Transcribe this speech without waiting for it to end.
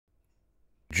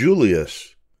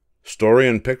Julius. Story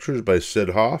and pictures by Syd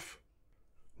Hoff.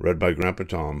 Read by Grandpa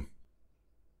Tom.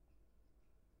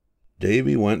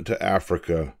 Davy went to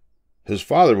Africa. His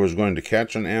father was going to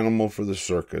catch an animal for the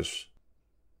circus.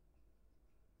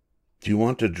 "Do you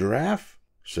want a giraffe?"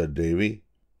 said Davy.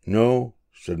 "No,"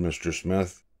 said Mr.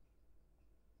 Smith.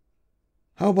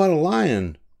 "How about a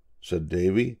lion?" said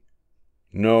Davy.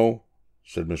 "No,"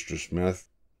 said Mr. Smith.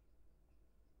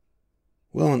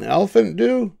 "Will an elephant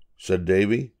do?" said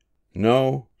Davy.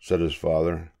 "No," said his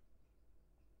father.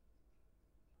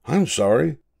 "I'm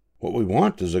sorry. What we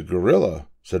want is a gorilla,"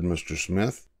 said Mr.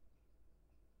 Smith.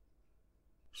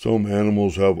 "Some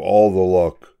animals have all the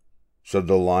luck," said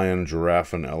the lion,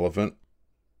 giraffe, and elephant.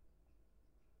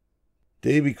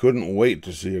 Davy couldn't wait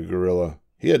to see a gorilla.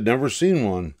 He had never seen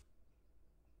one.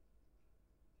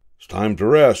 "It's time to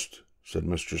rest," said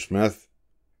Mr. Smith.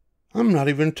 "I'm not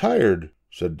even tired,"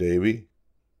 said Davy.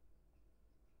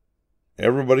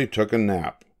 Everybody took a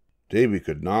nap. Davy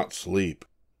could not sleep.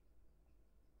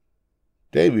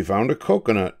 Davy found a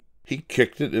coconut. He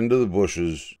kicked it into the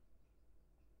bushes.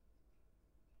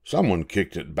 Someone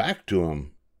kicked it back to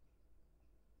him.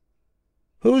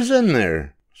 "Who's in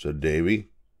there?" said Davy.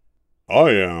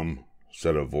 "I am,"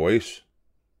 said a voice.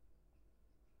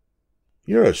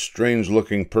 "You're a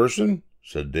strange-looking person,"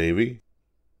 said Davy.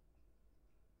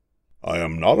 "I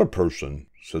am not a person,"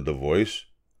 said the voice.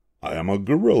 "I am a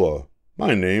gorilla.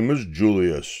 My name is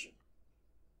Julius."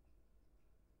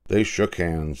 They shook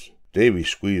hands. Davy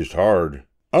squeezed hard.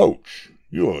 "Ouch!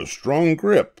 You have a strong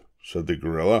grip," said the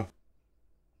gorilla.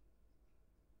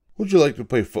 "Would you like to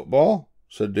play football?"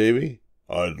 said Davy.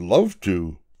 "I'd love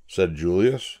to," said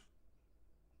Julius.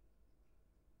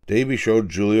 Davy showed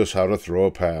Julius how to throw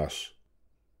a pass.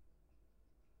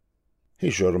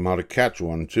 He showed him how to catch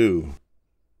one, too.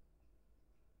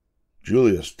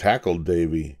 Julius tackled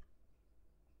Davy.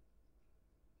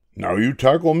 "Now you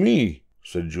tackle me,"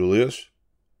 said Julius.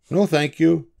 "No, thank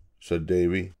you," said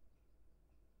Davy.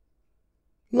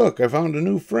 "Look, I found a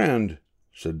new friend,"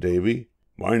 said Davy.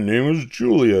 "My name is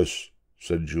Julius,"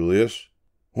 said Julius.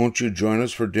 "Won't you join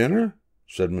us for dinner?"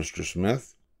 said Mr.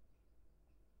 Smith.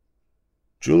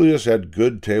 Julius had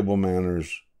good table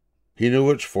manners. He knew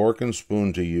which fork and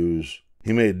spoon to use.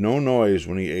 He made no noise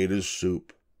when he ate his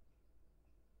soup.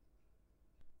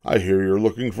 "I hear you're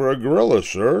looking for a gorilla,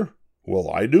 sir.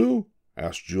 Will I do?"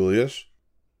 asked Julius.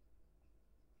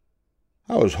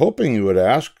 "I was hoping you would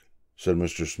ask," said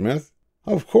Mr. Smith.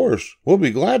 "Of course, we'll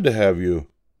be glad to have you."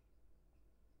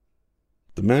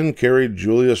 The men carried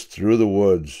Julius through the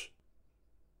woods.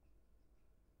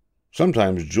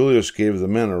 Sometimes Julius gave the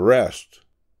men a rest.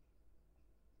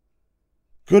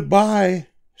 "Goodbye,"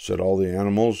 said all the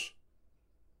animals.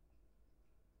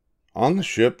 On the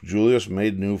ship, Julius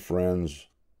made new friends.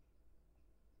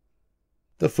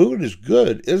 "The food is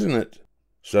good, isn't it?"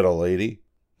 said a lady.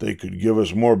 "They could give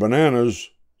us more bananas,"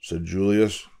 said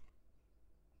Julius.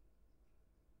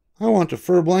 "I want a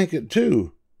fur blanket,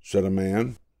 too," said a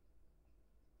man.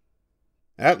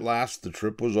 At last the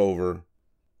trip was over.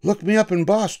 "Look me up in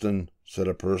Boston," said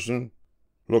a person.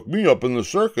 "Look me up in the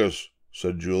circus,"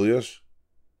 said Julius.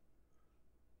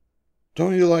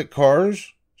 "Don't you like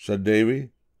cars?" said Davy.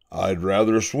 "I'd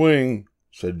rather swing,"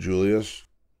 said Julius.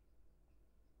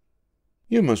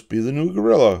 "You must be the new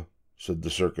gorilla," said the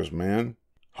circus man.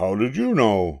 "How did you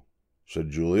know?" said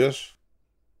Julius.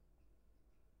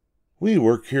 "We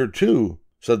work here too,"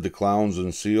 said the clowns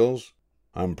and seals.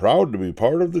 "I'm proud to be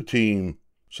part of the team,"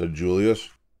 said Julius.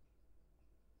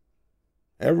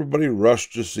 Everybody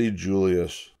rushed to see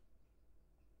Julius.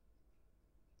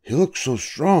 "He looks so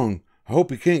strong. I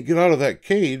hope he can't get out of that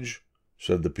cage,"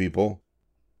 said the people.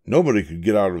 "Nobody could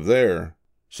get out of there,"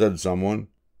 said someone.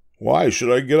 "Why should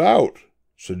I get out?"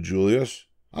 said Julius.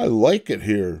 "I like it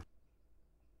here."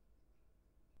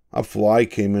 A fly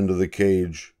came into the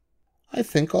cage. "I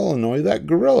think I'll annoy that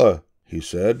gorilla," he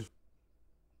said.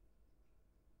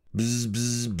 "Bzz,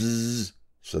 bzz, bzz,"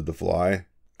 said the fly.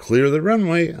 "Clear the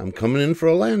runway. I'm coming in for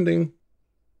a landing."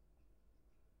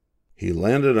 He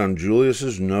landed on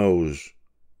Julius's nose.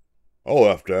 "I'll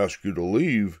have to ask you to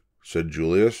leave," said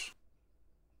Julius.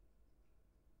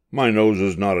 "My nose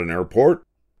is not an airport,"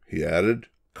 he added.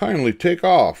 "Kindly take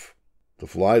off." The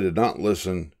fly did not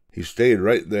listen. He stayed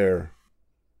right there.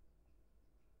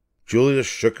 Julius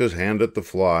shook his hand at the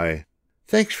fly.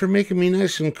 "Thanks for making me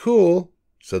nice and cool,"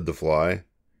 said the fly.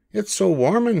 "It's so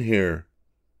warm in here."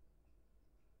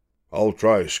 "I'll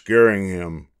try scaring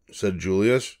him," said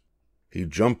Julius. He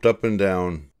jumped up and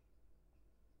down.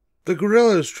 "The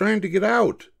gorilla is trying to get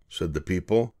out," said the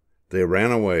people. They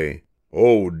ran away.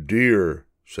 "Oh, dear,"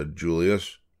 said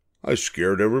Julius. "I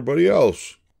scared everybody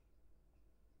else."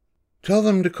 Tell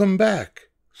them to come back,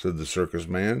 said the circus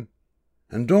man,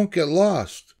 and don't get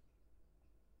lost.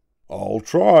 I'll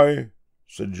try,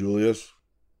 said Julius.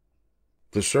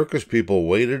 The circus people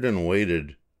waited and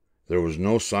waited. There was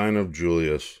no sign of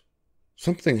Julius.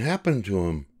 Something happened to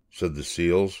him, said the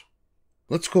seals.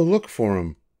 Let's go look for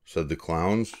him, said the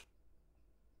clowns.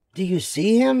 Do you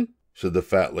see him? Said the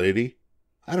fat lady.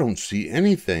 I don't see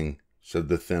anything, said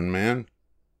the thin man.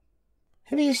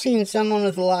 Have you seen someone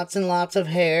with lots and lots of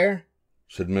hair?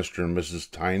 Said Mr. and Mrs.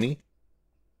 Tiny.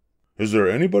 Is there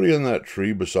anybody in that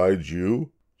tree besides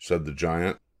you? Said the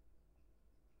giant.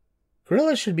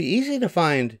 Gorillas should be easy to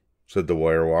find, said the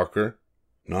wire walker.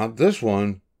 Not this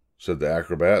one, said the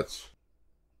acrobats.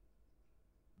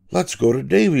 Let's go to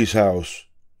Davy's house,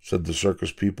 said the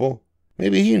circus people.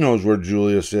 Maybe he knows where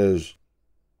Julius is.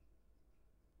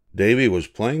 Davy was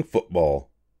playing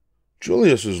football.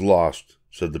 Julius is lost,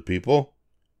 said the people.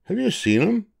 Have you seen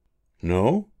him?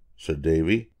 No, said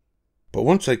Davy. But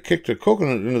once I kicked a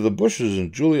coconut into the bushes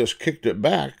and Julius kicked it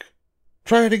back.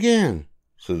 Try it again,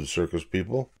 said the circus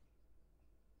people.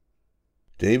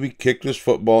 Davy kicked his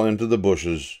football into the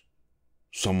bushes.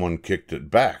 Someone kicked it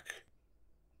back.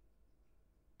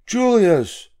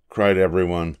 Julius! Cried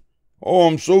everyone. Oh,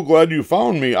 I'm so glad you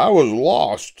found me. I was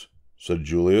lost, said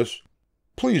Julius.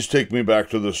 Please take me back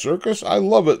to the circus. I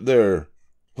love it there.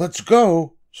 Let's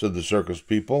go, said the circus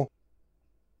people.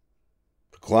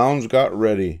 The clowns got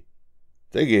ready.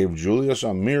 They gave Julius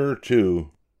a mirror,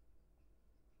 too.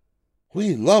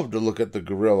 We love to look at the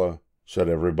gorilla, said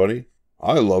everybody.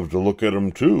 I love to look at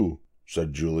him, too,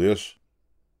 said Julius.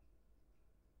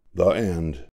 The end.